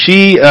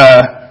She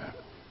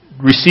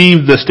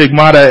received the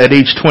stigmata at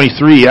age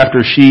 23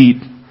 after she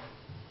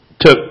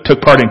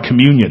took part in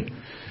communion.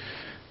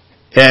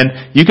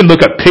 And you can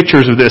look up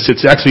pictures of this.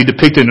 It's actually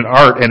depicted in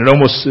art, and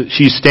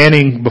she's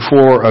standing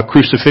before a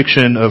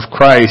crucifixion of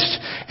Christ,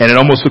 and it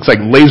almost looks like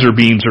laser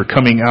beams are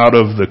coming out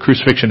of the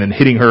crucifixion and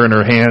hitting her in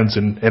her hands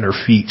and her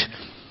feet.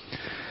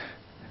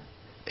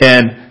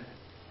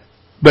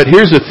 But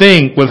here's the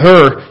thing with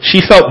her, she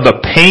felt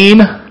the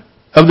pain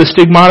of the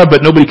stigmata,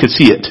 but nobody could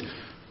see it.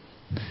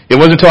 It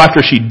wasn't until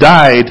after she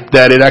died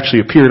that it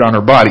actually appeared on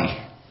her body.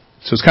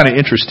 So it's kind of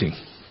interesting.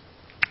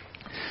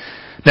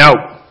 Now,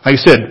 like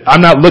I said,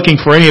 I'm not looking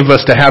for any of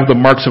us to have the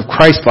marks of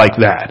Christ like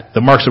that, the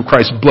marks of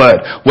Christ's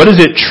blood. What does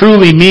it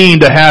truly mean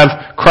to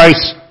have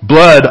Christ's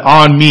blood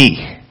on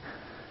me?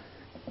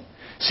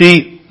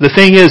 See, the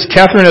thing is,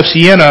 Catherine of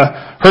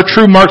Siena, her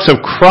true marks of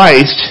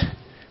Christ,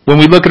 when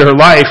we look at her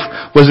life,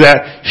 was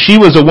that she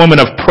was a woman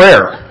of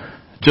prayer,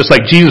 just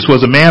like Jesus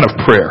was a man of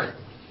prayer.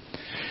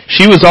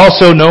 She was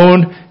also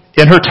known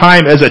in her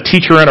time as a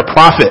teacher and a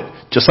prophet,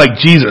 just like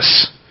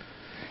Jesus.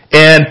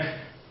 And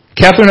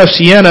Catherine of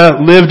Siena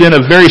lived in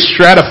a very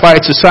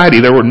stratified society.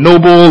 There were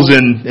nobles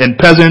and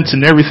peasants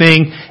and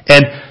everything.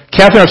 And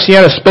Catherine of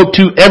Siena spoke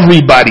to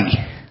everybody.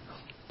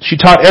 She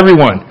taught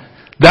everyone.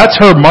 That's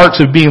her marks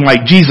of being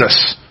like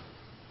Jesus.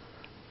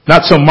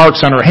 Not so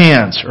marks on her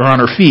hands or on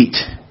her feet,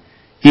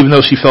 even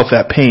though she felt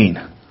that pain.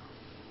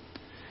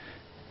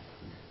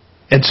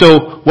 And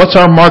so, what's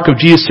our mark of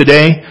Jesus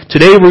today?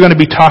 Today we're going to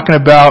be talking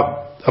about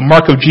a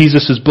mark of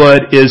Jesus'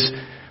 blood is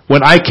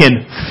when I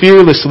can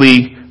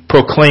fearlessly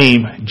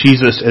proclaim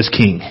Jesus as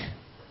King.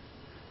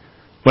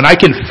 When I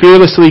can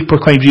fearlessly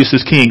proclaim Jesus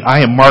as King,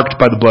 I am marked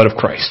by the blood of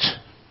Christ.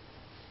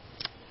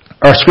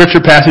 Our scripture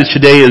passage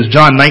today is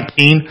John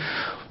 19,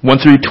 1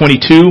 through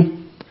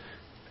 22.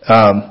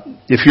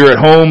 If you're at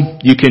home,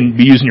 you can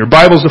be using your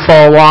Bibles to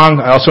follow along.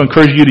 I also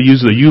encourage you to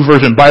use the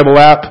YouVersion Bible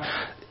app.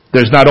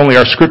 There's not only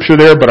our scripture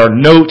there, but our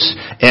notes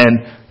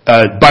and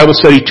Bible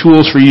study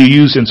tools for you to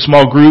use in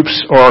small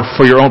groups or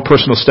for your own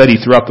personal study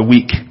throughout the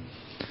week.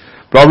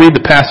 But I'll read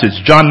the passage,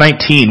 John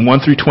 19, 1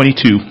 through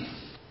 22.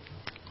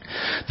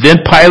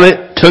 Then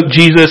Pilate took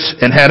Jesus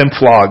and had him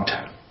flogged.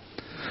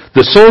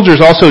 The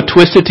soldiers also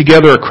twisted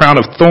together a crown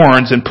of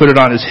thorns and put it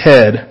on his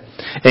head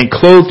and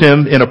clothed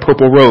him in a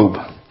purple robe.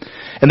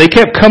 And they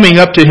kept coming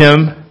up to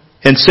him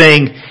and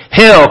saying,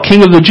 "Hail,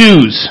 King of the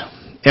Jews!"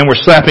 and were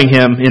slapping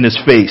him in his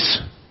face.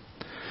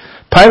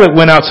 Pilate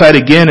went outside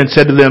again and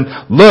said to them,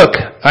 "Look,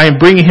 I am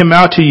bringing him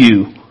out to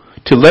you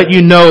to let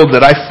you know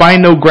that I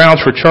find no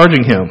grounds for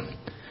charging him."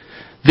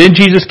 Then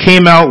Jesus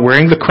came out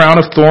wearing the crown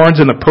of thorns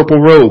and the purple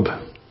robe.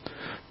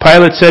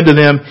 Pilate said to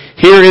them,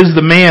 "Here is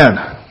the man."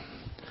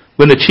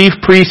 When the chief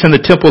priests and the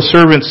temple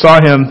servants saw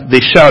him, they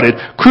shouted,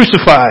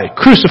 "Crucify!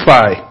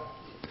 Crucify!"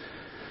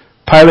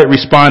 Pilate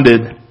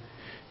responded,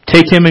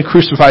 "Take him and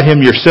crucify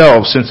him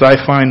yourselves, since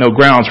I find no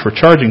grounds for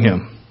charging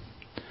him."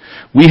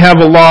 "We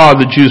have a law,"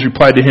 the Jews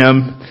replied to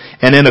him,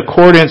 "and in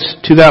accordance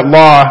to that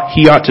law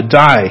he ought to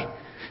die,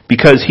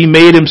 because he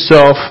made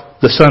himself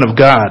the Son of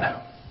God."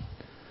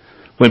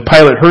 When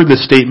Pilate heard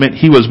this statement,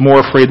 he was more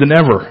afraid than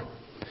ever.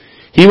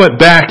 He went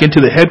back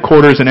into the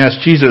headquarters and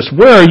asked Jesus,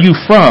 "Where are you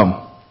from?"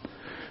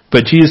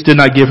 But Jesus did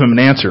not give him an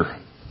answer.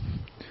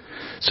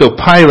 So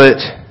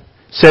Pilate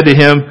said to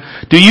him,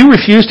 "Do you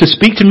refuse to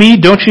speak to me?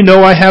 Don't you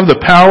know I have the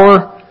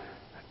power?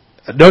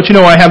 Don't you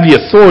know I have the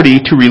authority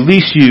to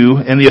release you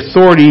and the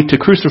authority to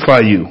crucify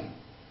you?"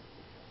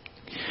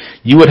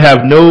 "You would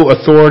have no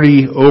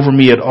authority over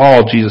me at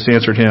all," Jesus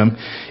answered him,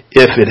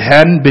 "if it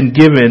hadn't been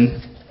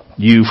given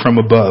you from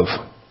above.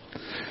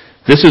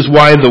 This is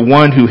why the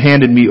one who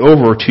handed me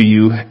over to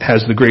you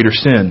has the greater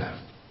sin."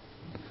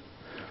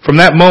 From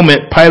that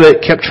moment,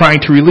 Pilate kept trying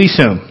to release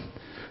him.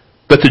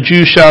 But the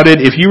Jews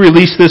shouted, "If you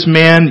release this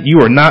man, you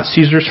are not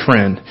Caesar's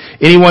friend.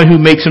 Anyone who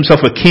makes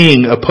himself a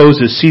king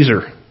opposes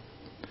Caesar."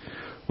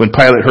 When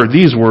Pilate heard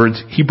these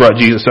words, he brought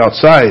Jesus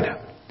outside.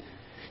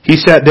 He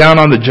sat down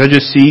on the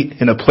judge's seat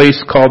in a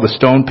place called the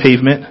Stone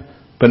Pavement,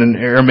 but in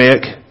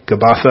Aramaic,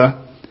 Gabbatha.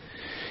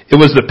 It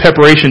was the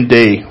preparation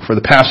day for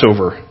the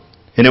Passover,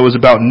 and it was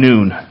about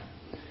noon.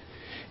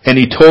 And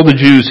he told the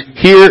Jews,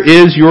 "Here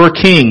is your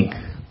king."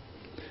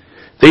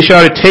 They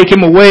shouted, take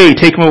him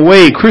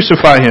away,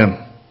 crucify him."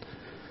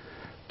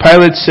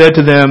 Pilate said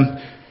to them,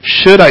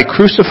 "Should I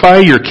crucify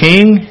your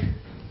king?"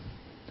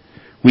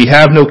 "We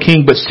have no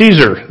king but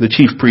Caesar," the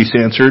chief priest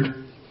answered.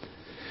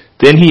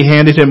 Then he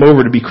handed him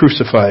over to be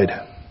crucified.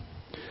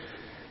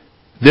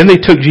 Then they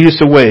took Jesus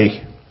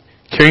away,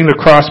 carrying the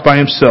cross by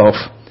himself,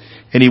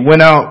 and he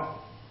went out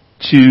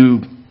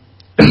to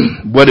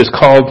what is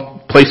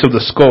called Place of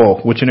the Skull,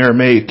 which in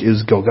Aramaic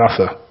is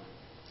Golgotha.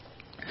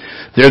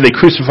 There they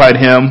crucified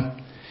him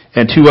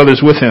and two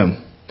others with him,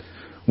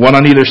 one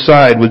on either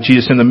side with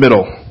Jesus in the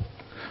middle.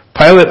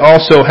 Pilate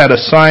also had a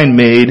sign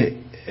made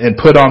and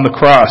put on the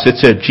cross. It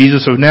said,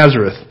 "Jesus of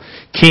Nazareth,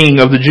 King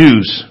of the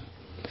Jews."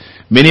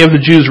 Many of the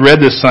Jews read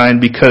this sign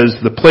because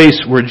the place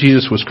where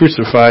Jesus was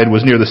crucified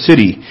was near the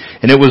city,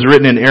 and it was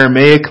written in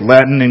Aramaic,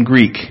 Latin, and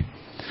Greek.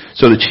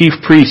 So the chief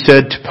priest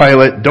said to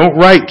Pilate, "Don't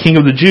write King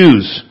of the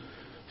Jews."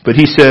 But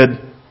he said,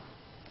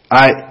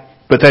 I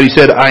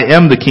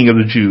am the King of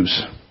the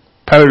Jews.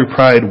 Pilate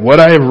replied, "What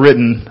I have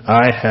written,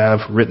 I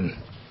have written."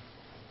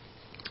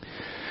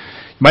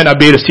 You might not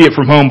be able to see it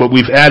from home, but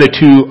we've added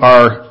to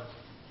our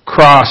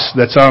cross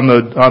that's on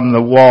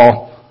the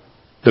wall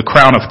the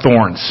crown of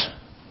thorns,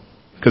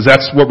 because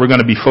that's what we're going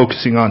to be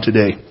focusing on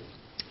today.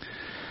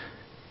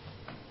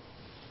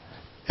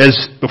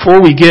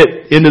 Before we get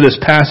into this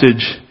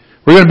passage,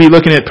 we're going to be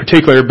looking at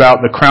particularly about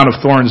the crown of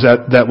thorns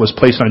that was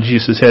placed on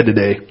Jesus' head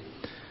today.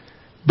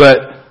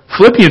 But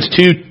Philippians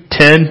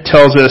 2:10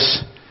 tells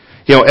us,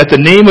 at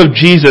the name of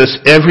Jesus,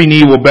 every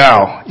knee will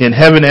bow in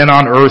heaven and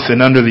on earth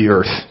and under the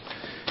earth.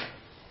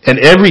 And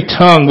every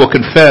tongue will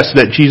confess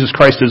that Jesus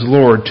Christ is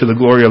Lord to the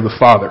glory of the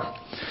Father.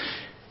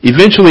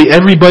 Eventually,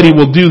 everybody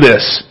will do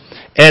this.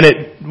 And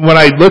when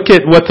I look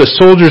at what the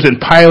soldiers and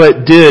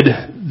Pilate did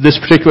this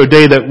particular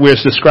day that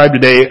was described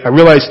today, I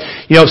realized,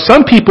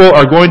 some people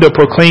are going to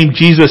proclaim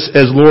Jesus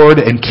as Lord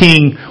and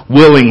King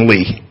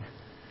willingly.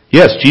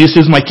 Yes,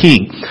 Jesus is my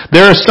King.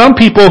 There are some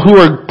people who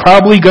are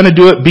probably going to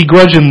do it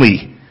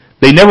begrudgingly.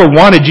 They never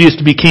wanted Jesus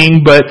to be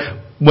King, but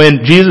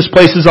when Jesus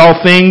places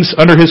all things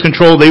under His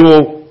control, they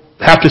will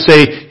have to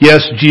say,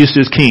 yes,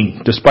 Jesus is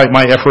King, despite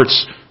my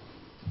efforts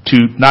to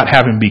not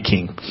have Him be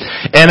King.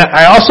 And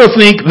I also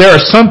think there are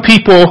some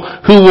people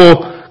who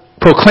will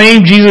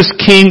proclaim Jesus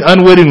King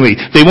unwittingly.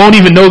 They won't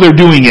even know they're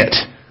doing it.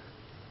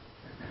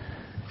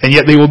 And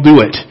yet they will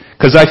do it.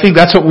 Because I think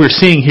that's what we're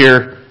seeing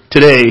here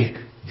today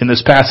in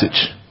this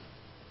passage.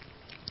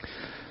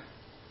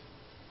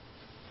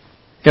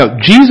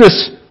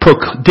 Jesus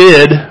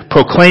did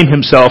proclaim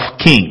Himself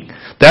King.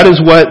 That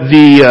is what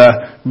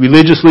the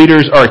religious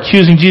leaders are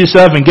accusing Jesus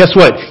of, and guess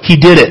what? He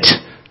did it.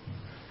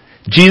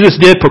 Jesus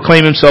did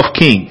proclaim Himself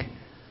King.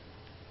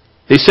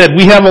 They said,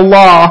 we have a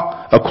law.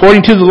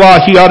 According to the law,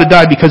 He ought to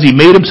die because He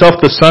made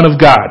Himself the Son of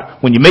God.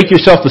 When you make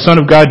yourself the Son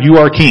of God, you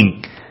are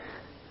King.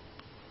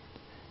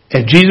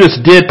 And Jesus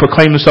did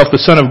proclaim Himself the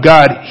Son of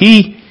God.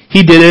 He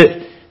did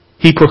it.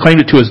 He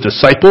proclaimed it to His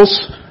disciples.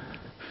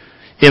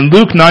 In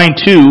Luke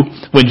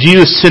 9:2, when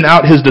Jesus sent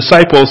out His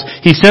disciples,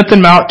 He sent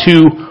them out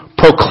to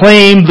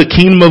proclaim the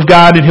kingdom of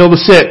God and heal the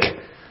sick.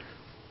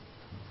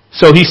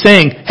 So He's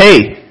saying,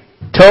 hey,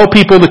 tell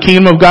people the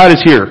kingdom of God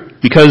is here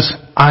because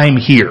I'm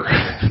here.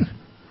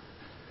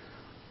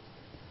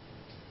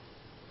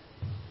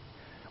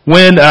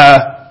 When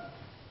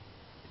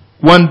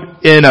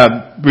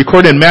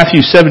recorded in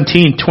Matthew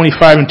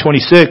 17:25 and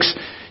 26,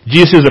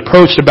 Jesus is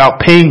approached about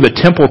paying the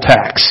temple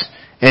tax,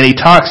 and He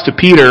talks to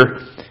Peter,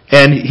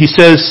 and He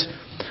says,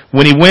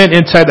 when He went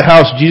inside the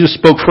house, Jesus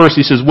spoke first.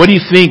 He says, "What do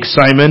you think,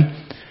 Simon?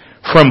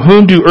 From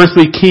whom do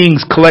earthly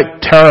kings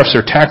collect tariffs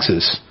or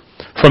taxes?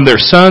 From their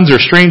sons or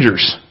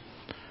strangers?"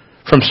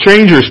 "From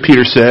strangers,"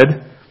 Peter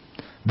said.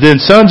 "Then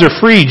sons are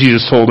free,"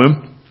 Jesus told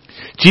him.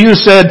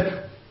 Jesus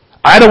said,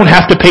 "I don't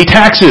have to pay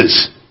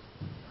taxes."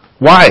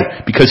 Why?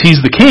 Because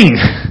He's the King.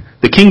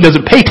 The King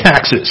doesn't pay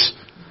taxes.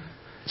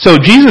 So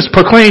Jesus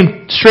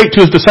proclaimed straight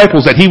to His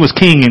disciples that He was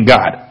King and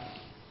God.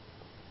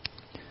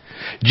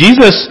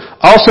 Jesus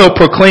also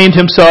proclaimed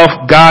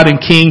Himself God and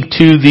King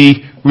to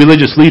the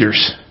religious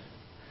leaders.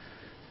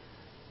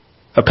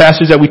 A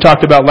passage that we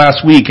talked about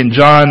last week in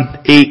John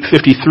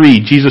 8:53,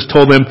 Jesus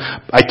told them,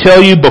 "I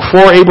tell you,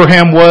 before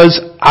Abraham was,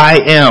 I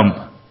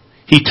am."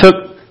 He took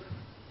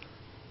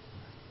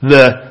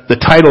the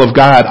title of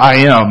God,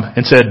 I am,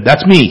 and said,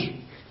 that's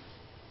me.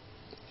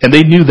 And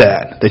they knew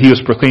that He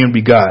was proclaimed to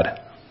be God.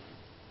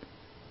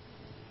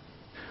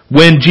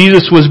 When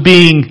Jesus was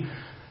being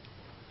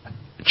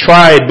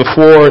tried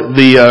before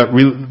the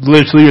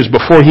religious leaders,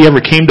 before He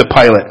ever came to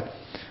Pilate,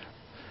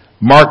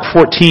 Mark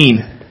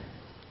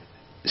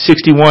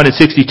 14:61 and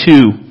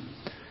 62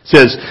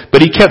 says,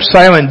 "But He kept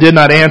silent and did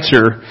not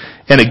answer.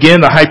 And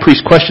again the high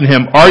priest questioned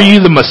Him, 'Are you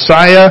the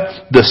Messiah,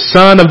 the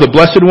Son of the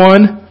Blessed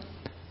One?'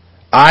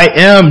 'I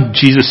am,'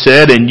 Jesus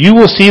said, 'and you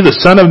will see the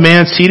Son of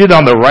Man seated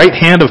on the right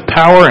hand of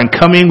power and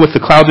coming with the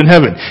clouds in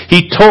heaven.'"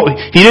 He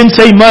didn't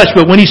say much,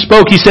 but when He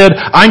spoke, He said,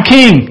 "I'm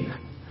King."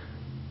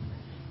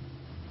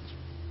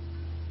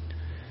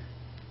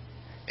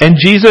 And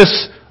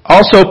Jesus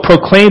also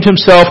proclaimed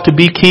Himself to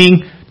be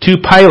King to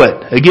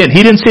Pilate. Again,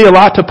 He didn't say a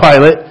lot to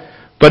Pilate,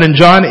 but in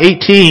John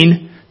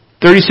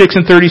 18:36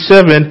 and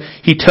 37,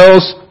 He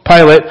tells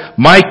Pilate,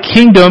 "My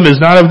kingdom is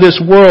not of this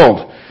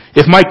world.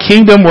 If my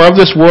kingdom were of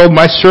this world,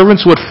 my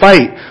servants would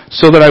fight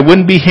so that I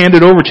wouldn't be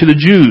handed over to the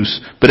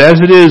Jews. But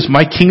as it is,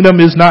 my kingdom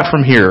is not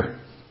from here."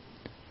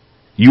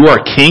 "You are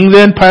king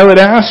then?" Pilate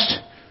asked.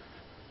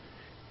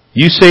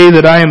 "You say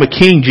that I am a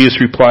king," Jesus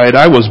replied.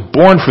 "I was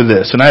born for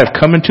this, and I have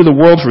come into the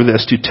world for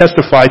this, to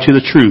testify to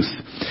the truth.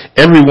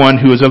 Everyone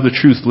who is of the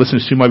truth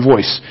listens to my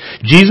voice."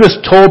 Jesus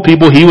told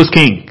people He was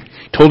king.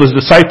 He told His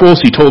disciples,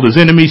 He told His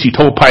enemies, He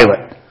told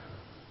Pilate.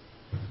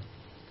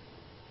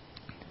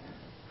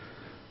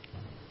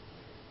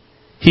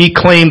 He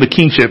claimed the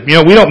kingship.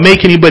 We don't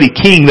make anybody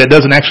king that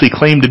doesn't actually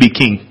claim to be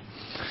king.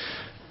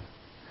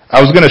 I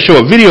was going to show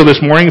a video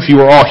this morning if you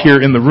were all here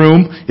in the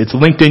room. It's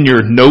linked in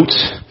your notes.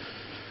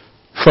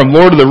 from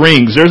Lord of the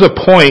Rings. There's a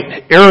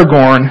point,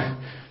 Aragorn,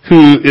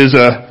 who is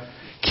a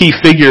key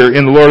figure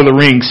in the Lord of the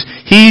Rings,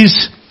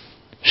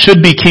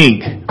 should be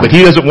king, but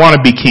he doesn't want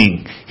to be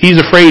king.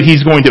 He's afraid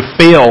he's going to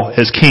fail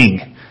as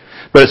king.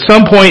 But at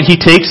some point he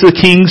takes the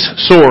king's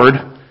sword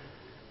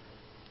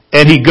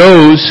and he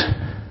goes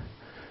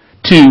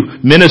to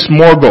Minas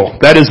Morgul.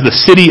 That is the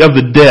city of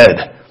the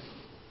dead.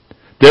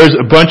 There's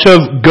a bunch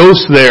of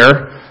ghosts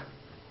there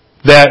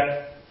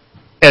that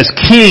as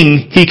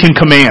king he can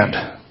command.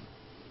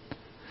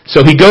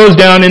 So he goes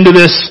down into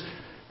this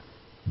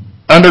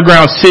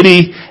underground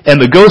city and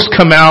the ghosts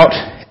come out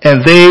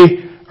and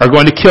they are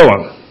going to kill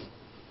him.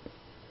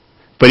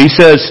 But he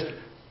says,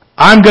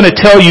 I'm going to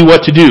tell you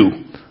what to do.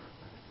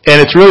 And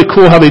it's really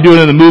cool how they do it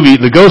in the movie.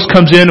 The ghost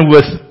comes in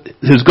with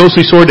his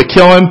ghostly sword to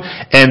kill him,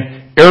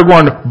 and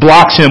Aragorn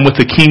blocks him with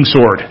the king's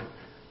sword.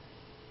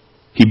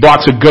 He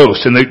blocks a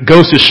ghost, and the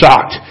ghost is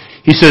shocked.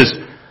 He says,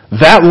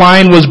 that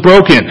line was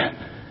broken.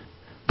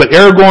 But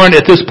Aragorn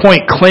at this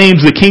point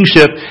claims the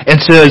kingship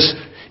and says,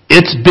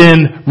 it's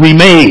been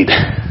remade.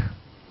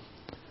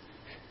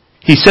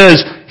 He's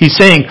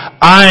saying,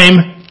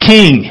 I'm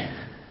king.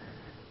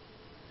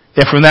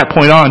 And from that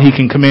point on, he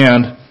can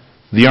command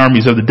the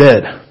armies of the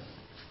dead.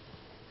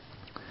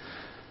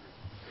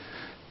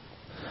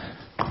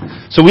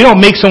 So we don't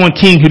make someone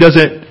king who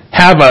doesn't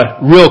have a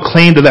real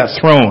claim to that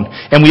throne.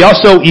 And we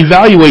also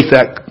evaluate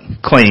that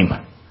claim.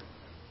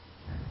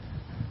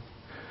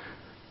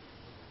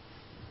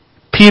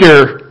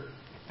 Peter,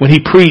 when he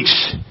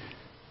preached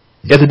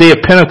at the day of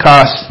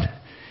Pentecost,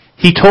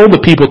 he told the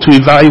people to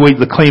evaluate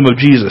the claim of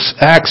Jesus.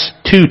 Acts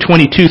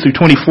 2:22 through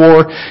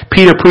 24,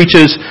 Peter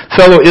preaches,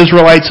 fellow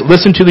Israelites,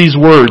 listen to these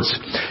words.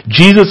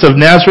 Jesus of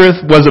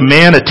Nazareth was a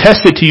man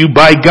attested to you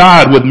by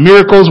God with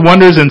miracles,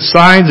 wonders, and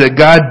signs that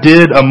God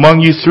did among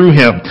you through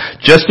him,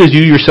 just as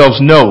you yourselves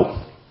know.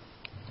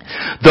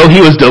 Though he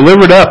was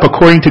delivered up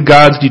according to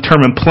God's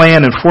determined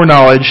plan and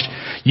foreknowledge,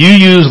 you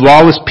used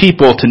lawless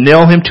people to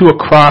nail him to a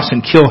cross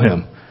and kill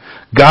him.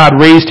 God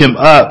raised him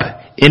up,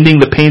 ending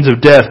the pains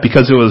of death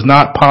because it was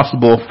not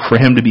possible for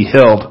him to be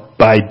held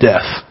by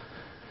death.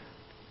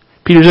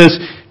 Peter says,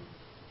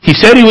 he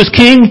said he was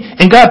king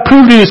and God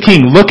proved he was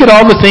king. Look at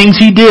all the things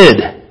he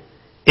did,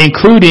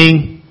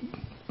 including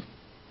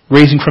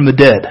raising from the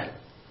dead.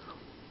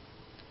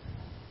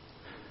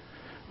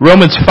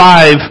 Romans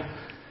 5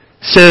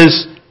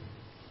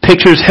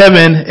 pictures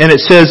heaven, and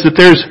it says that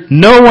there's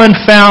no one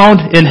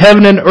found in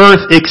heaven and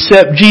earth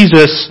except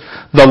Jesus,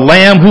 the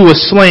Lamb who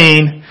was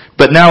slain,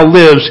 but now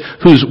lives,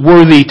 who's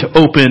worthy to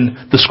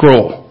open the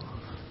scroll,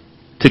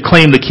 to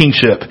claim the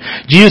kingship.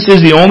 Jesus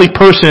is the only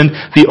person,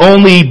 the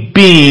only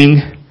being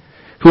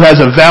who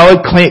has a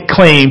valid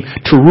claim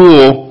to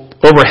rule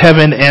over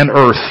heaven and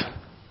earth.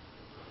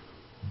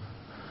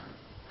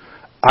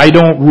 I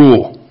don't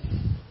rule.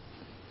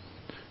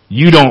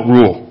 You don't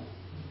rule.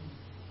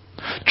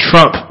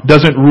 Trump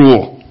doesn't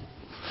rule.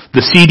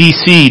 The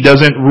CDC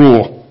doesn't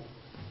rule.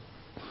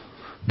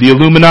 The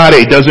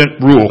Illuminati doesn't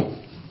rule.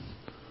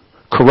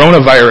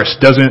 Coronavirus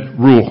doesn't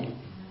rule.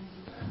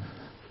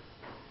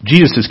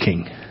 Jesus is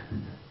king.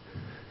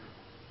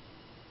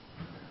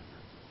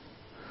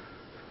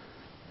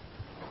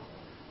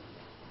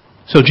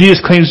 So Jesus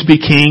claims to be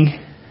king.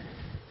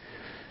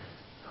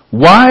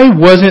 Why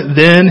wasn't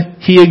then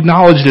he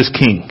acknowledged as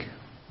king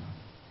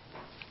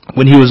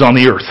when he was on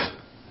the earth?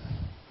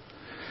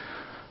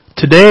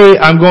 Today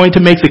I'm going to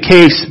make the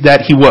case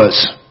that he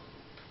was.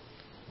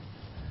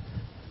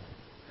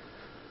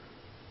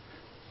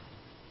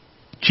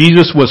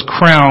 Jesus was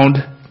crowned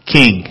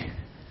king.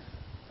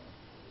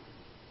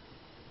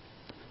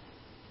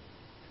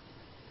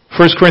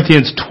 1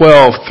 Corinthians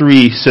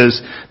 12:3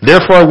 says,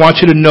 therefore I want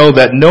you to know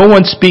that no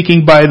one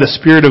speaking by the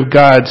Spirit of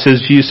God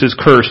says Jesus is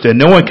cursed, and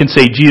no one can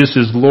say Jesus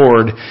is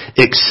Lord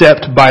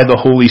except by the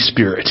Holy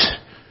Spirit.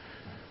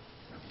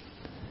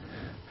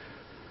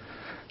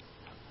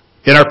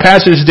 In our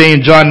passage today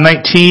in John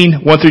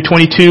 19, 1 through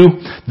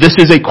 22, this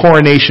is a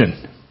coronation.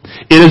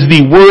 It is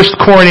the worst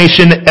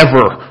coronation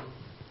ever.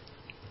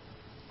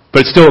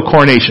 But it's still a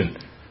coronation.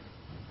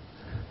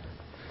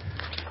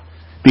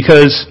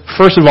 Because,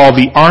 first of all,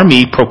 the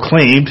army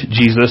proclaimed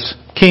Jesus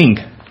king.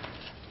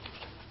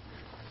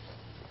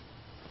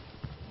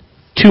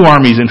 2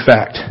 armies, in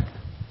fact.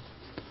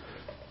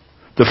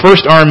 The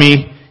first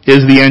army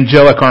is the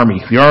angelic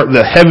army,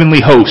 the heavenly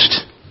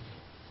host.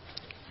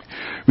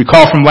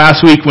 Recall from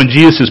last week when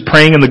Jesus is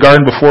praying in the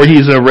garden before he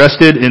is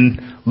arrested in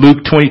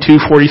Luke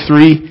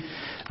 22:43,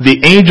 the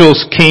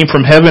angels came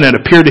from heaven and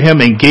appeared to him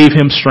and gave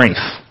him strength.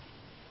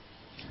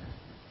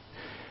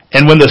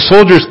 And when the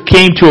soldiers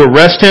came to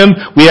arrest him,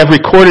 we have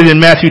recorded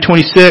in Matthew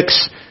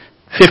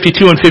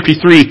 26:52 and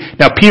 53.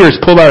 Now Peter's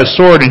pulled out his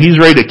sword and he's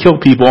ready to kill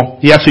people.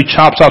 He actually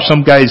chops off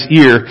some guy's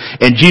ear.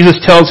 And Jesus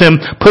tells him,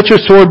 put your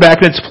sword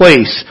back in its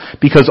place,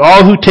 because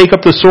all who take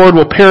up the sword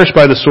will perish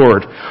by the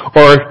sword.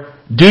 Or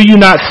do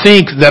you not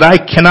think that I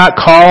cannot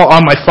call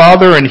on my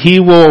Father and he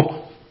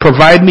will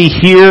provide me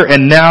here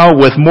and now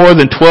with more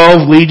than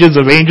 12 legions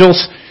of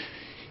angels?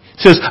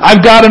 He says,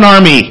 I've got an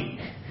army.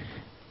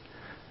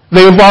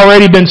 They've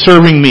already been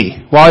serving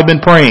me while I've been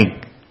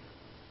praying.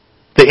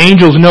 The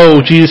angels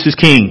know Jesus is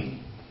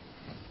king.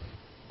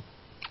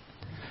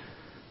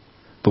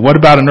 But what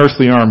about an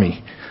earthly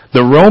army?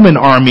 The Roman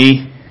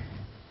army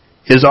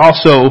is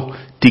also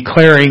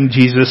declaring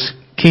Jesus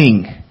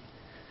king.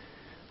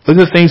 Look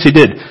at the things they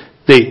did.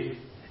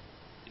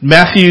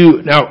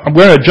 Now I'm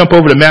going to jump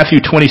over to Matthew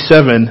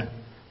 27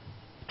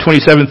 through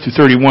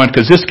 31,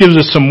 because this gives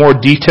us some more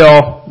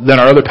detail than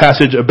our other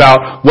passage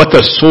about what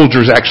the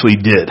soldiers actually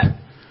did.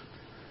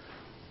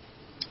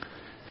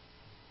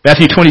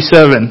 Matthew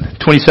 27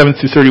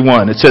 through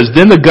 31. It says,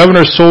 Then the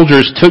governor's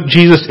soldiers took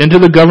Jesus into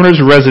the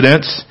governor's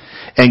residence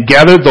and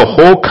gathered the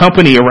whole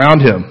company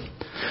around him.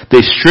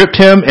 They stripped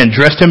him and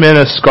dressed him in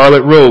a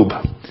scarlet robe.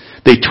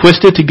 They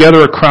twisted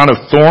together a crown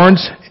of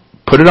thorns,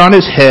 put it on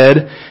his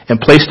head,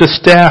 and placed a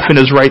staff in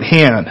his right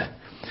hand.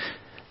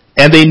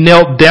 And they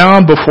knelt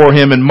down before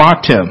him and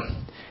mocked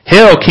him.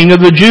 Hail, King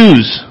of the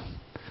Jews!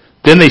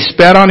 Then they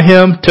spat on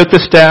him, took the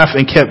staff,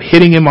 and kept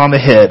hitting him on the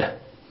head.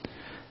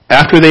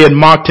 After they had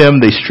mocked him,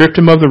 they stripped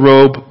him of the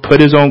robe, put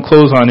his own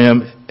clothes on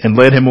him, and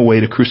led him away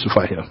to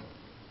crucify him.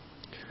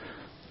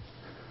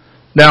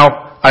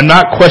 Now, I'm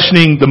not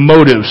questioning the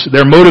motives.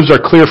 Their motives are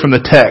clear from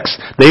the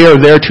text. They are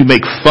there to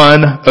make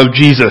fun of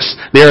Jesus.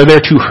 They are there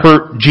to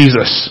hurt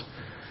Jesus.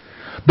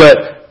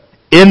 But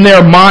in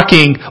their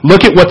mocking,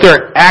 look at what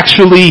they're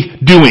actually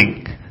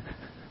doing.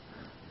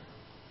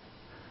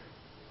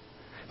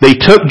 They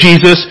took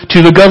Jesus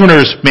to the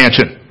governor's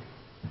mansion.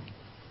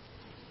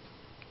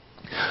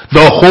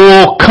 The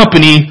whole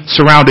company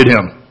surrounded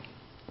him.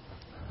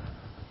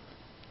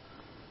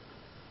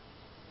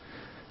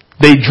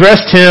 They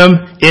dressed him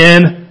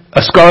in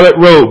a scarlet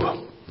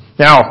robe.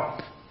 Now,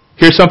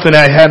 here's something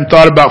I hadn't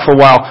thought about for a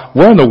while.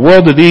 Where in the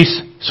world did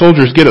these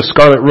soldiers get a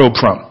scarlet robe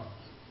from?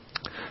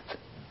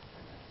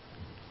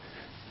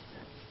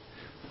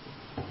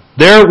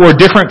 There were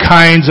different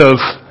kinds of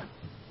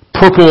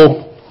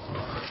purple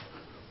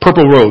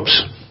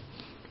robes,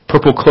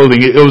 purple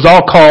clothing. It was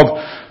all called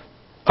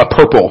a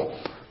purple.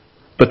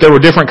 But there were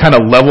different kind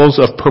of levels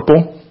of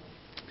purple.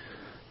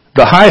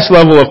 The highest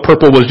level of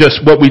purple was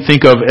just what we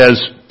think of as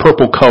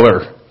purple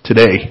color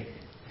today.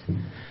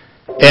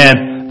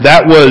 And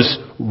that was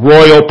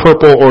royal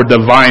purple or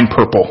divine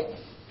purple.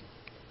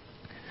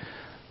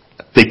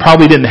 They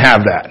probably didn't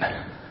have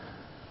that.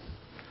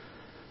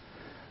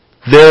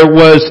 There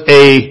was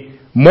a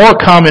more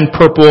common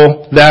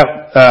purple that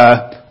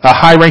a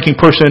high-ranking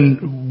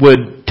person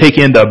would take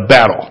into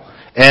battle.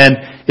 And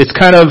it's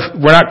kind of,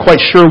 we're not quite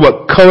sure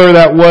what color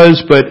that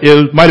was, but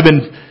it might have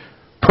been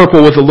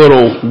purple with a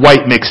little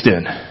white mixed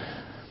in.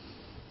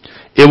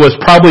 It was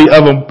probably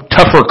of a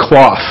tougher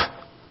cloth.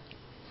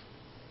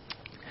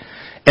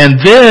 And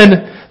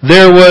then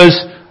there was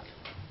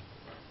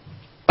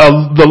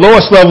the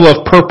lowest level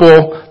of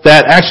purple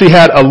that actually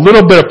had a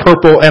little bit of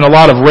purple and a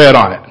lot of red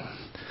on it.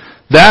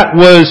 That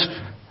was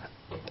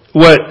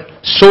what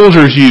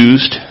soldiers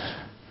used,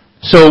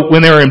 so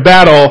when they were in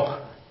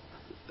battle,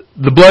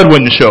 the blood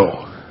wouldn't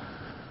show.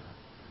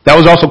 That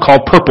was also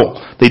called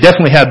purple. They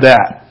definitely had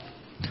that.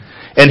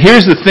 And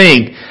here's the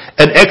thing.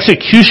 An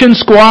execution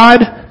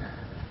squad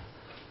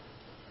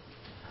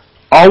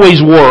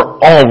always wore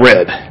all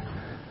red.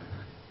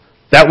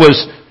 That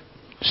was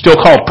still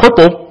called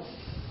purple,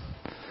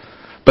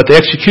 but the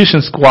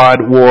execution squad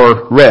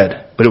wore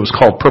red, but it was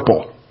called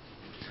purple.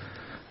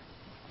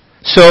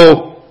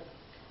 So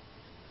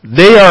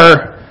they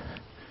are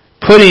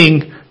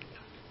putting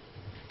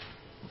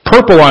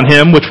purple on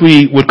him, which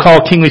we would call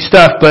kingly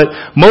stuff, but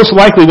most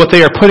likely what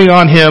they are putting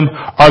on him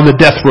are the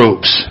death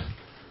robes.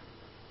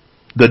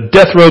 The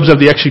death robes of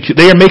the execution.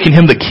 They are making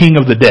him the king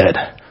of the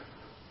dead.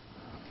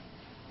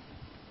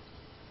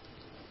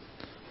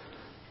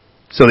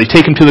 So they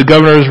take him to the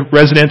governor's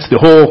residence. The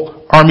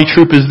whole army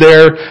troop is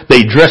there.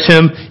 They dress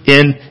him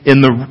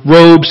in the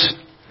robes.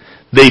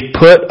 They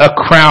put a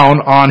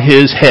crown on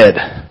his head.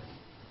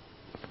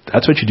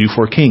 That's what you do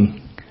for a king.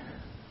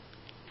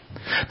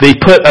 They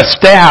put a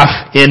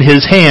staff in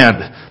his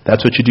hand.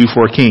 That's what you do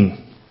for a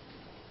king.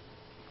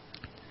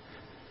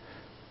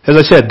 As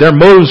I said, their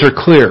motives are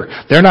clear.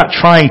 They're not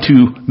trying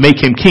to make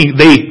him king.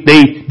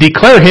 They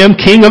declare him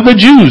king of the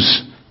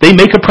Jews. They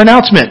make a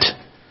pronouncement.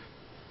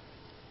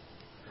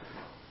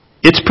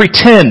 It's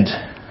pretend.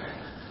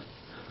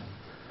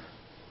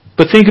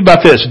 But think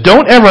about this.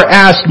 Don't ever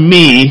ask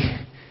me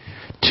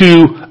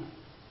to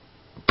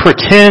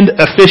pretend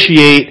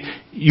officiate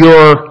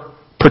your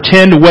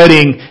pretend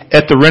wedding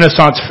at the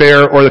Renaissance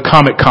Fair or the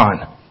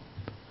Comic-Con.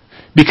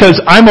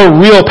 Because I'm a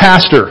real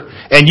pastor,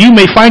 and you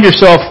may find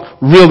yourself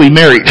really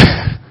married.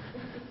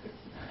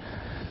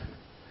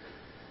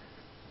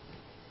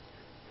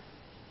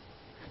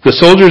 The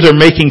soldiers are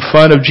making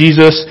fun of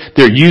Jesus.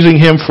 They're using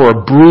him for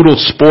a brutal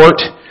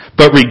sport.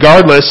 But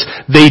regardless,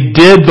 they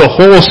did the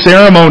whole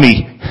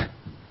ceremony.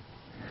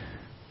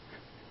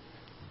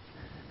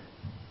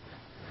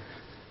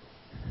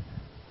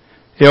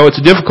 You know,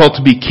 it's difficult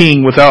to be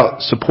king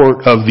without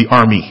support of the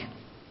army.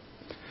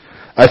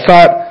 I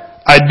thought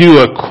I'd do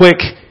a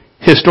quick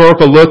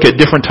historical look at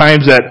different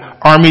times that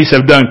armies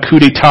have done coup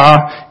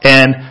d'etat,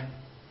 and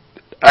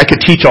I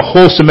could teach a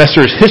whole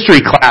semester's history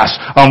class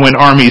on when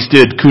armies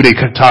did coup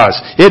d'etats.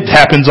 It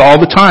happens all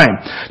the time.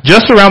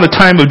 Just around the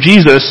time of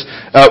Jesus,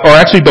 or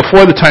actually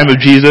before the time of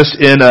Jesus,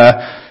 in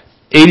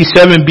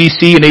 87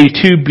 BC and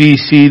 82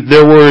 BC,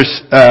 there was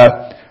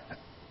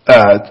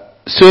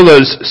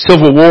Sulla's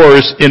civil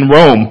wars in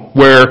Rome,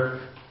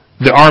 where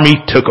the army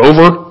took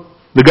over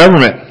the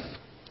government.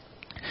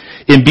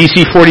 In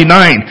BC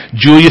 49,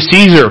 Julius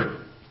Caesar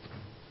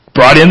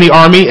brought in the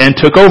army and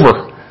took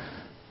over.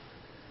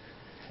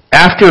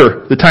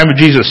 After the time of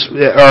Jesus,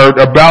 or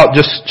about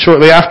just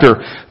shortly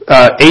after,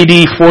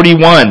 AD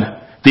 41,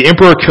 the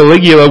Emperor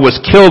Caligula was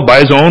killed by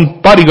his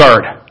own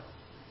bodyguard.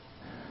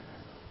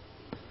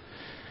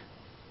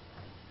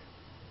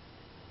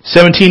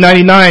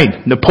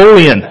 1799,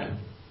 Napoleon.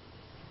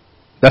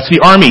 That's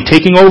the army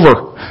taking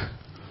over.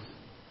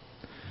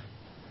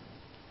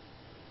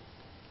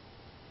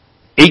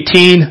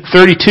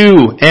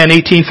 1832 and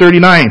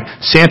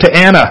 1839, Santa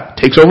Anna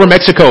takes over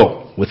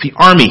Mexico with the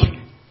army.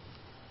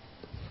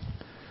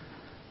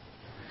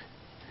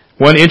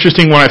 One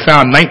interesting one I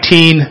found,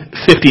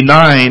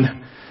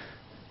 1959,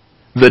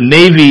 the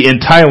Navy in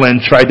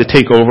Thailand tried to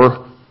take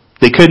over.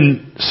 They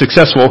couldn't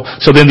successful,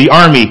 so then the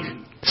army,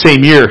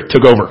 same year,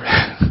 took over.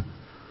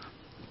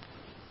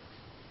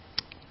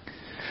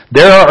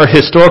 There are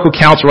historical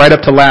counts right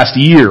up to last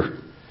year.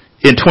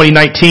 In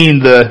 2019,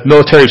 the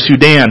military of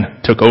Sudan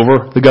took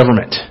over the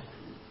government.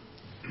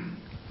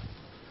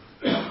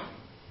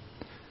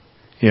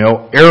 You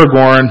know,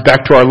 Aragorn,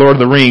 back to our Lord of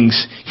the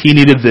Rings, he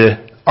needed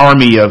the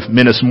army of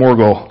Minas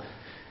Morgul.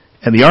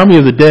 And the army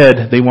of the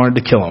dead, they wanted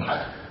to kill him.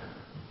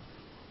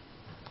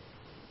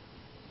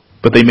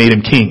 But they made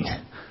him king.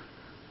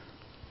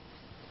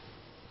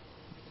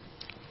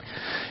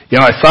 You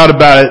know, I thought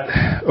about it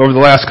over the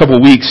last couple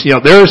of weeks. You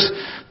know,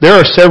 there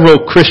are several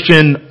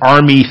Christian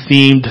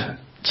army-themed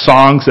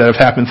songs that have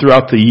happened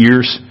throughout the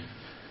years.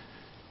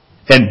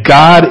 And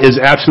God is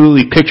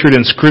absolutely pictured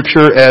in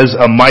Scripture as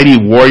a mighty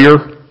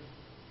warrior.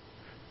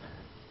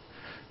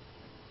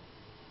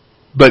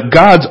 But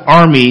God's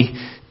army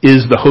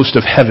is the host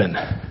of heaven.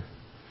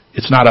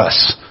 It's not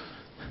us.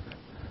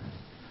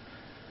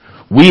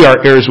 We are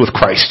heirs with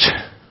Christ.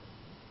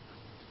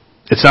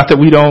 It's not that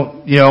we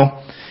don't,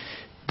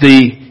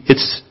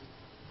 it's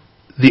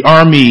the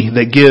army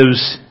that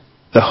gives,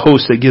 the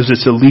host that gives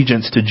its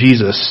allegiance to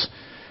Jesus.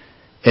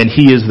 And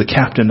He is the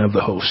captain of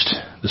the host,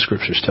 the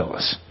Scriptures tell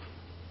us.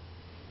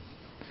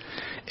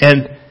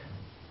 And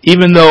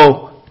even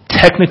though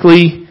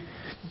technically,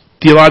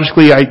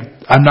 theologically,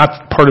 I'm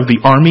not part of the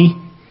army,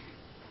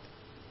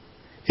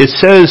 it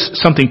says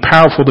something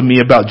powerful to me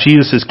about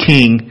Jesus as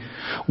king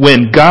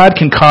when God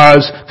can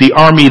cause the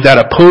army that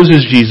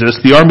opposes Jesus,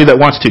 the army that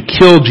wants to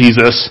kill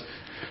Jesus,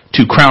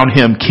 to crown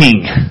Him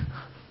king.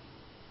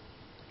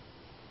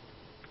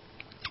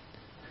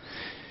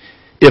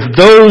 If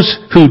those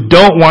who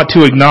don't want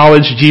to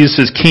acknowledge Jesus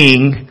as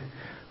king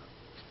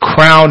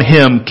crown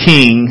Him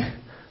king,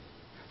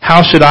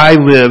 how should I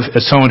live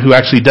as someone who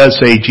actually does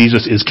say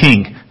Jesus is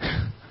king?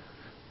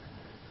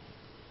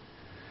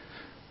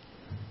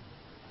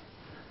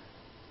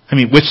 I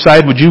mean, which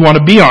side would you want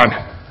to be on?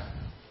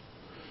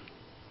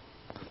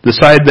 The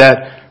side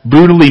that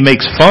brutally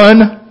makes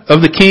fun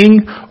of the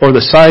king, or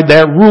the side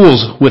that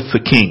rules with the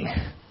king?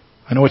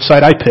 I know which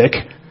side I pick.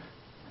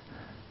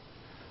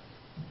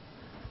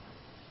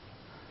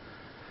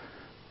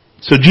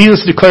 So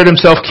Jesus declared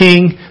Himself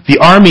king, the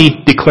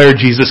army declared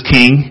Jesus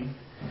king,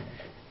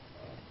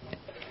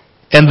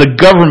 and the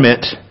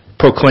government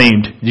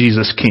proclaimed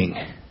Jesus king.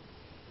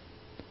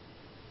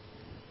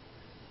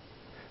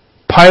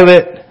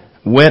 Pilate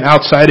went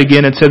outside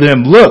again and said to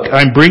them, "Look,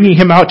 I'm bringing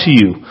Him out to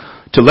you,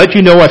 to let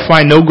you know I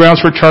find no grounds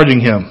for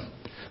charging Him."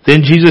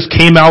 Then Jesus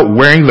came out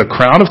wearing the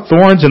crown of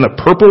thorns and the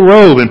purple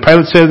robe, and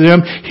Pilate said to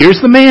him,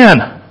 "Here's the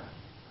man."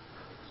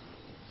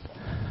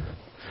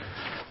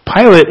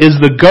 Pilate is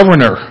the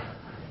governor.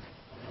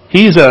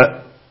 He's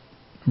a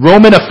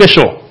Roman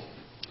official.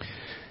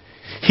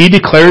 He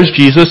declares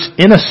Jesus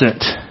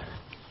innocent.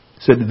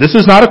 He said, "This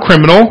is not a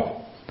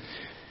criminal."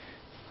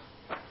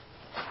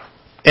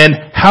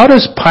 And how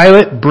does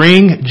Pilate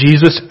bring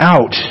Jesus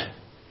out?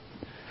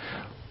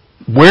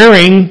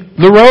 Wearing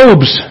the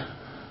robes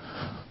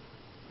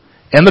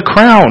and the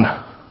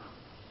crown.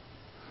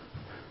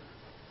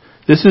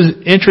 This is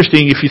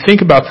interesting. If you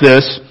think about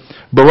this,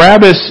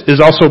 Barabbas is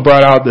also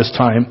brought out this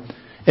time.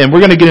 And we're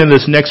going to get into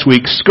this next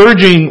week.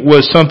 Scourging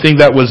was something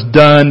that was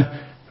done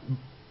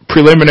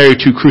preliminary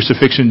to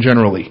crucifixion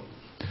generally.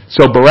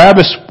 So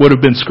Barabbas would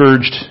have been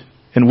scourged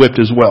and whipped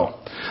as well.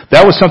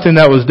 That was something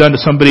that was done to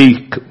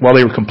somebody while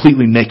they were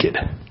completely naked.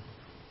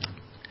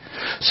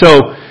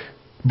 So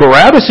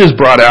Barabbas is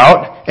brought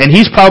out, and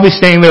he's probably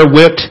staying there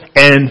whipped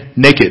and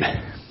naked.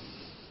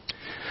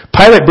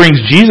 Pilate brings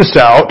Jesus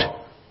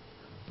out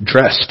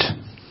dressed.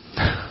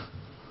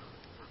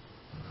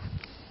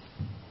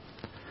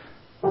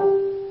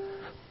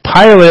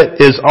 Pilate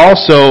is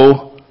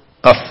also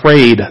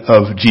afraid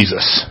of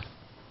Jesus.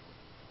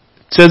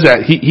 It says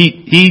that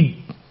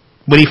he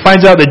When he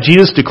finds out that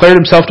Jesus declared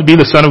himself to be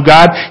the Son of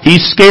God, he's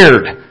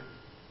scared.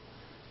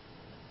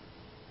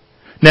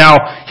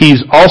 Now,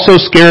 he's also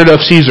scared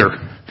of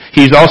Caesar.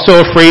 He's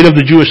also afraid of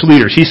the Jewish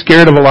leaders. He's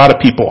scared of a lot of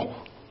people.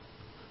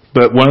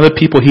 But one of the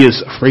people he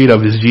is afraid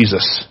of is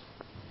Jesus.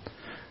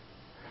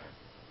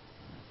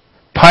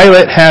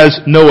 Pilate has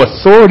no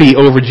authority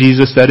over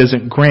Jesus that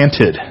isn't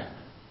granted.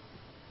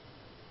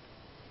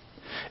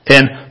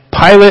 And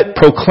Pilate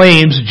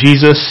proclaims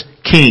Jesus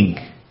king.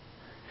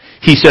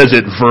 He says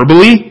it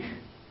verbally.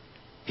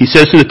 He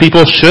says to the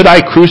people, should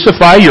I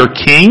crucify your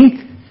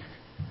king?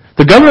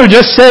 The governor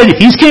just said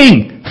he's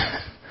king.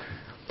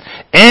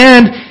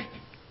 And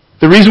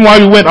the reason why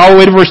we went all the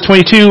way to verse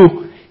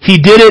 22,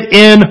 he did it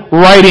in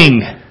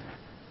writing.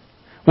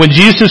 When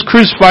Jesus is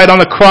crucified on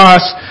the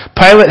cross,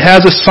 Pilate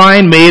has a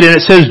sign made and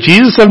it says,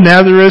 Jesus of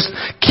Nazareth,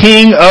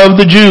 King of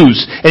the Jews.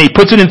 And he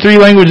puts it in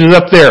 3 languages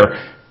up there.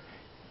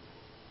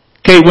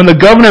 Okay, when the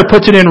governor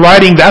puts it in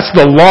writing, that's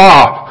the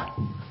law.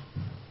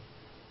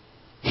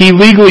 He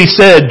legally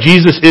said,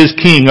 Jesus is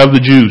King of the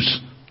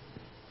Jews.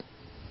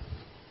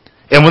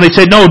 And when they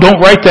said, no, don't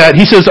write that,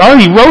 he says, oh,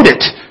 he wrote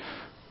it.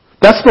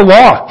 That's the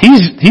law.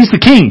 He's the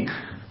king.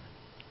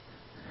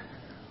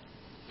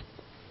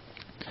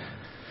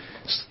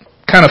 It's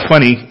kind of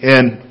funny,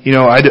 and,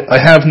 I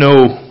have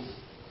no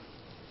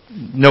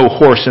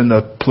horse in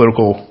the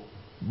political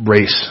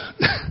race.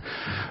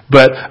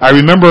 But I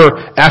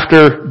remember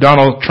after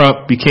Donald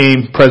Trump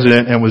became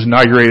president and was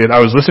inaugurated, I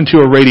was listening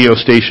to a radio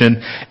station,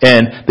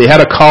 and they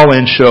had a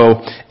call-in show,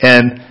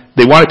 and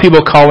they wanted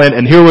people to call in,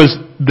 and here was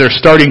their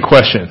starting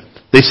question.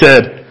 They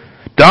said,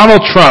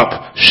 Donald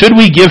Trump, should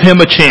we give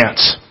him a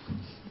chance?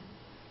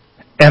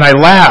 And I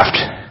laughed.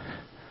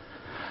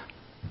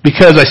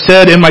 Because I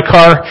said in my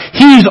car,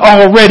 he's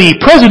already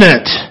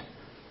president.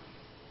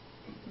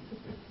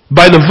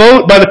 By the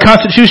vote, by the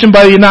Constitution,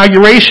 by the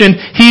inauguration,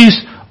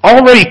 he's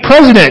already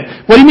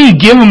president. What do you mean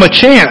give him a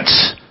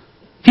chance?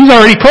 He's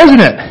already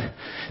president.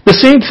 The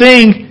same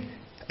thing,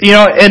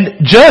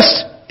 and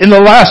just in the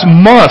last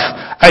month,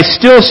 I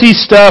still see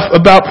stuff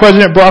about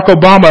President Barack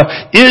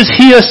Obama. Is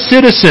he a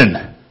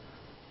citizen?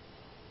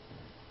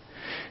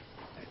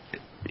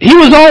 He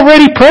was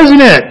already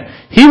president.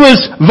 He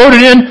was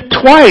voted in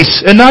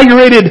twice,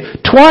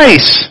 inaugurated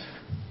twice.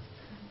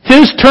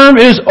 His term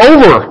is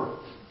over.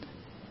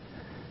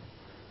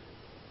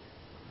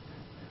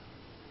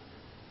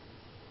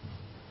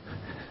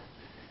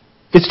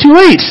 It's too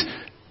late.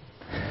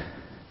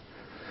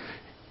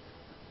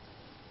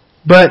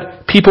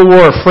 But people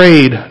were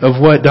afraid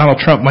of what Donald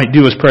Trump might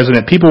do as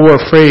president. People were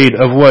afraid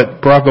of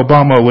what Barack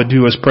Obama would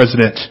do as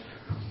president.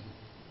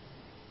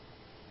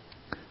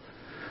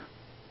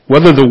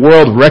 Whether the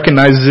world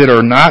recognizes it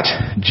or not,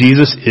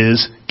 Jesus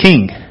is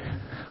king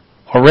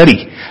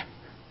already.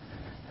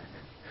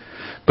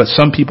 But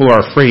some people are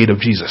afraid of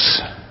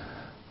Jesus.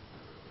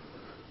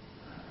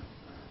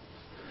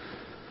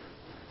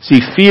 See,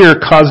 fear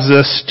causes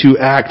us to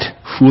act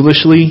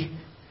foolishly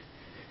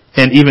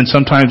and even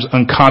sometimes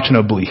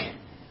unconscionably.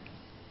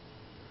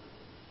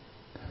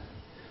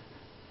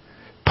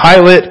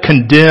 Pilate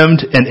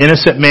condemned an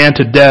innocent man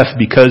to death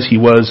because he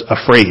was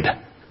afraid.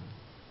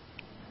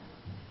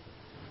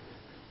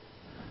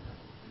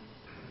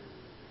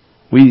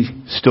 We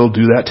still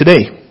do that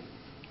today.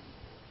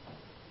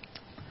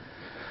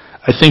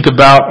 I think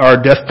about our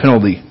death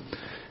penalty.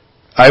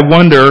 I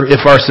wonder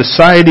if our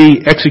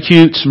society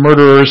executes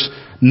murderers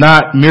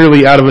not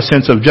merely out of a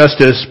sense of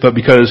justice, but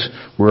because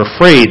we're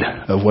afraid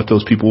of what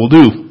those people will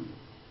do.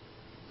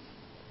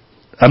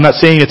 I'm not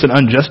saying it's an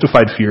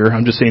unjustified fear,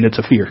 I'm just saying it's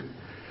a fear.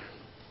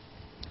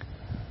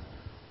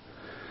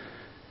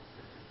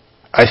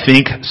 I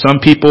think some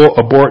people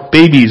abort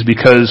babies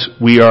because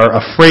we are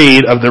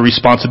afraid of the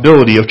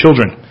responsibility of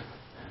children.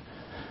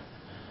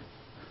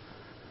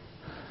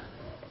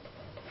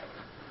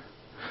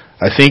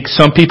 I think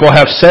some people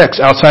have sex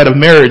outside of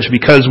marriage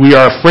because we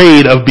are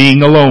afraid of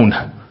being alone.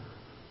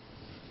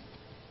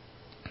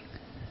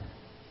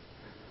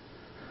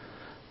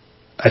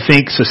 I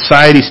think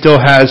society still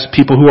has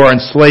people who are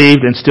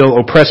enslaved and still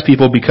oppress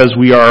people because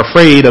we are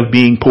afraid of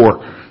being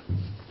poor.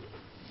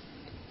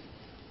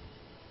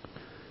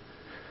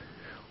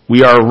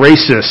 We are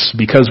racist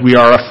because we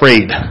are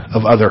afraid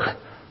of other.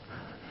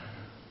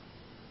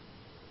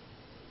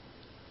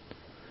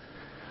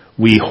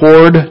 We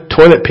hoard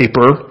toilet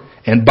paper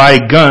and buy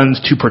guns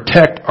to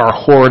protect our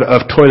hoard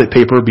of toilet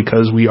paper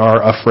because we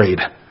are afraid.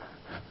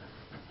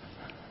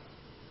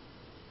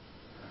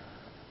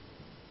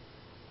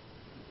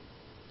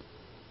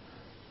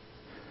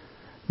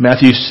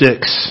 Matthew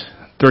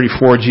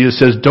 6:34, Jesus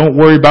says, "Don't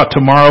worry about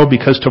tomorrow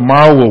because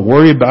tomorrow will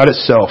worry about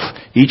itself.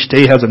 Each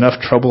day has enough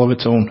trouble of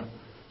its own."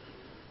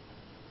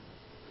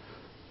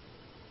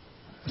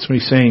 That's what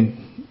he's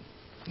saying.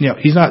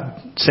 He's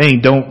not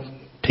saying don't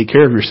take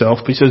care of yourself,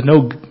 but he says,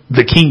 no,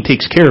 the king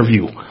takes care of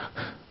you.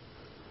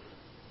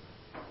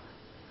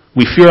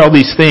 We fear all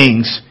these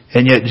things,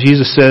 and yet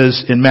Jesus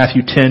says in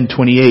Matthew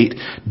 10:28,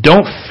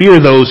 don't fear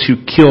those who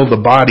kill the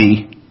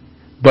body,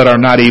 but are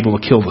not able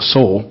to kill the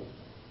soul.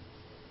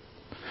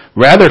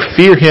 Rather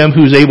fear him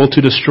who's able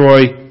to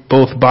destroy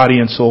both body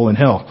and soul in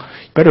hell.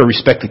 You better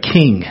respect the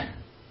king.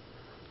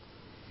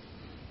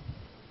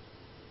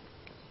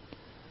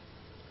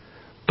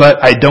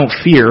 But I don't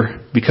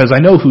fear because I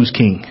know who's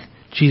king.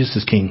 Jesus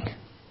is king.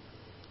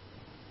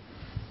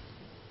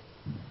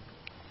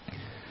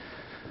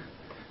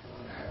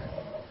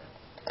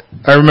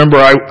 I remember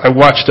I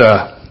watched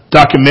a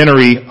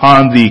documentary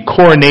on the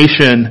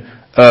coronation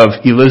of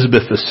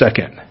Elizabeth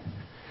II.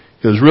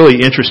 It was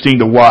really interesting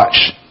to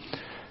watch.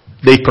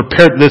 They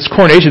prepared, this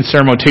coronation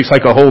ceremony takes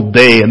like a whole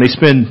day, and they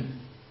spend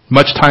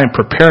much time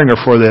preparing her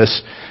for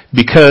this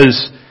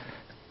because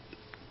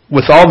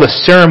with all the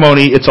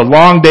ceremony, it's a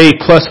long day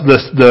plus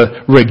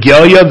the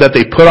regalia that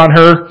they put on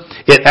her.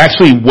 It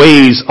actually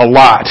weighs a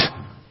lot.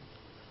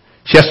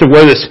 She has to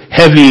wear this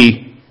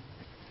heavy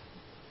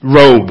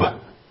robe.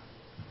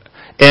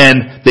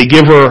 And they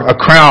give her a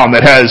crown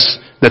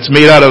that's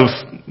made out of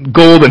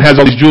gold and has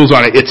all these jewels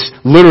on it. It's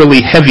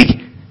literally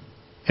heavy.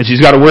 And she's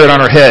got to wear it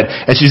on her head.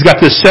 And she's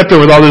got this scepter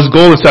with all this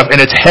gold and stuff,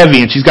 and it's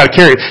heavy, and she's got to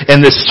carry it.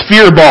 And this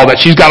sphere ball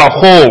that she's got to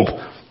hold.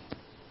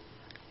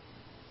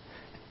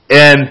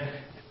 And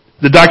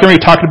the documentary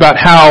talked about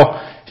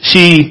how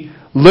she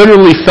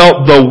literally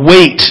felt the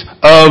weight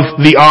of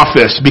the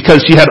office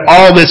because she had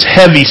all this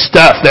heavy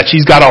stuff that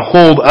she's got to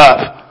hold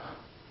up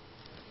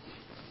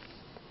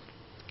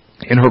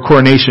in her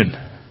coronation.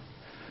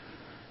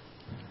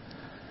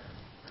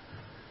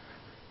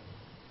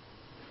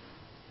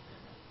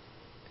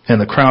 And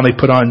the crown they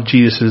put on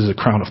Jesus is a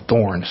crown of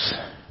thorns.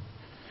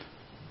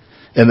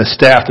 And the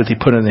staff that they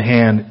put in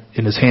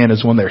his hand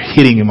is one they're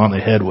hitting him on the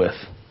head with.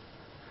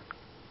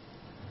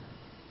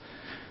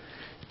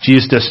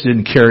 Jesus just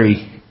didn't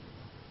carry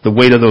the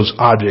weight of those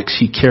objects.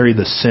 He carried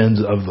the sins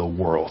of the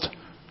world.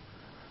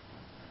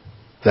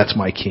 That's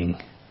my king.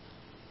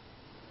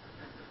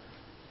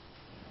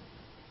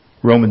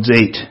 Romans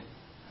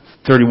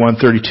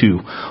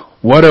 8:31-32.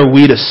 What are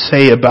we to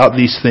say about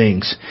these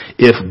things?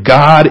 If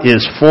God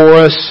is for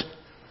us,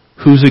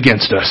 who's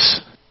against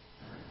us?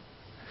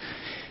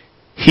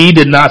 He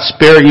did not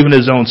spare even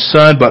his own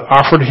son, but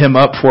offered him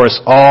up for us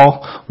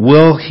all.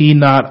 Will he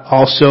not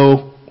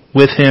also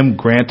with him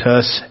grant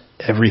us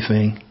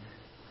everything?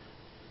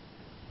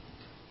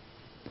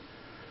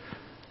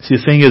 See,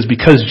 the thing is,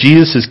 because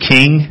Jesus is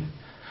king,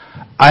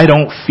 I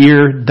don't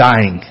fear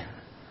dying.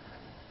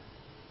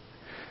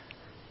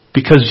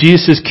 Because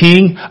Jesus is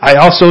king, I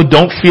also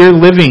don't fear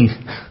living.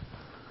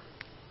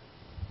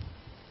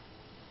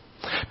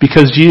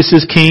 Because Jesus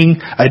is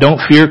king, I don't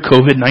fear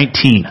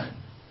COVID-19.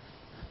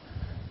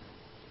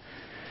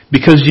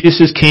 Because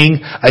Jesus is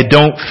king, I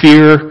don't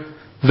fear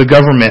the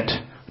government,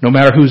 no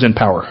matter who's in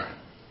power.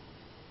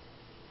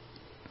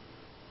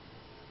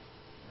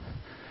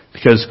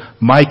 Because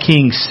my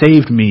king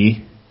saved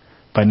me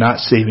by not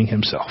saving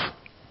himself.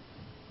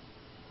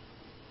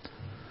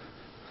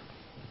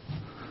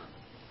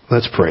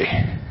 Let's pray.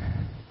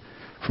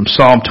 From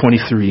Psalm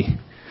 23.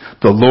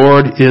 The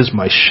Lord is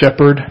my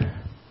shepherd.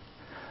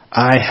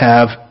 I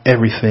have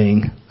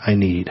everything I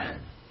need.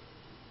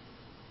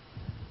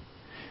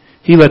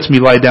 He lets me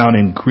lie down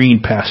in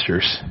green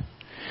pastures.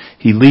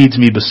 He leads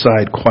me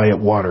beside quiet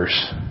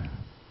waters.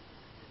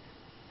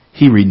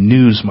 He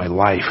renews my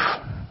life.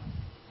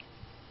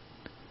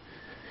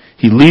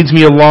 He leads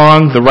me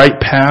along the right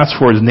path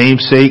for his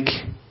name's sake.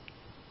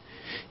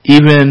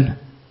 Even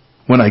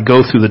when I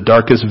go through the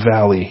darkest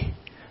valley,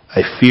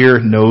 I fear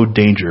no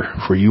danger,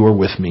 for you are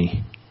with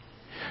me.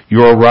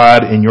 Your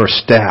rod and your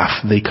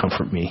staff, they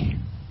comfort me.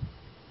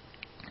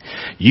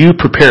 You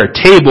prepare a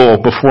table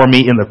before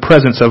me in the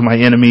presence of my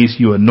enemies.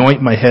 You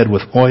anoint my head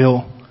with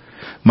oil.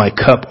 My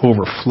cup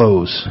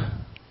overflows.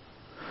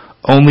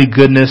 Only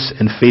goodness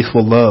and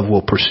faithful love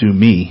will pursue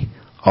me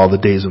all the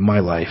days of my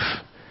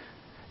life,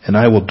 and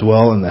I will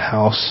dwell in the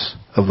house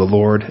of the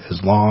Lord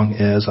as long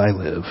as I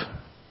live.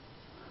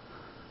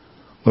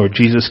 Lord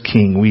Jesus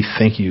King, we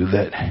thank you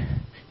that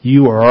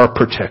you are our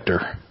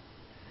protector.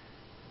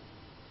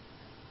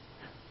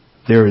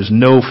 There is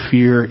no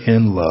fear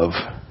in love,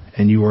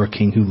 and you are a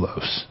king who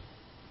loves.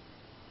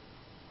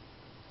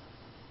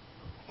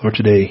 Lord,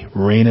 today,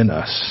 reign in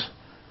us,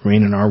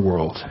 reign in our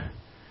world.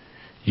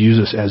 Use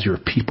us as your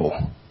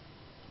people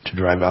to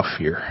drive out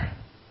fear.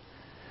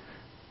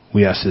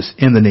 We ask this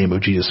in the name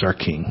of Jesus our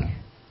King.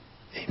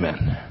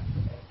 Amen.